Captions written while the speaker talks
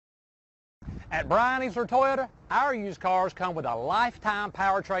At Bryan Easler Toyota, our used cars come with a lifetime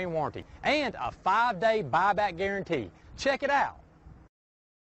powertrain warranty and a 5-day buyback guarantee. Check it out.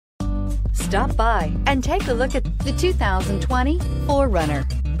 Stop by and take a look at the 2020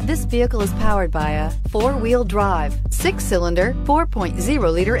 4Runner. This vehicle is powered by a 4-wheel drive, 6-cylinder,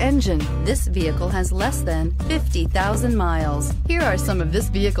 4.0-liter engine. This vehicle has less than 50,000 miles. Here are some of this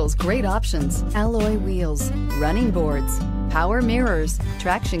vehicle's great options: alloy wheels, running boards, power mirrors,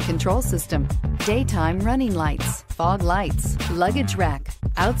 traction control system, daytime running lights, fog lights, luggage rack,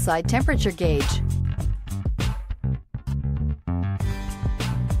 outside temperature gauge.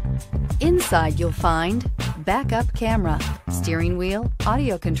 Inside you'll find backup camera, steering wheel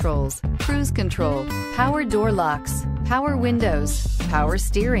audio controls, cruise control, power door locks, power windows, power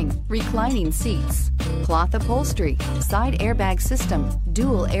steering, reclining seats, cloth upholstery, side airbag system,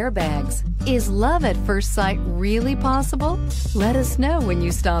 dual airbags. Is love at first sight really possible? Let us know when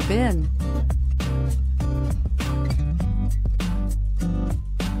you stop in.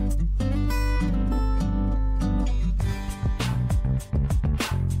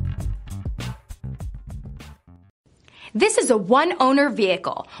 This is a one-owner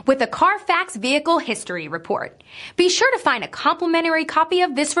vehicle with a Carfax Vehicle History Report. Be sure to find a complimentary copy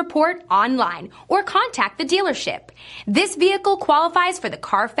of this report online or contact the dealership. This vehicle qualifies for the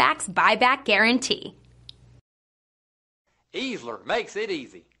Carfax Buyback Guarantee. Easler makes it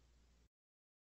easy.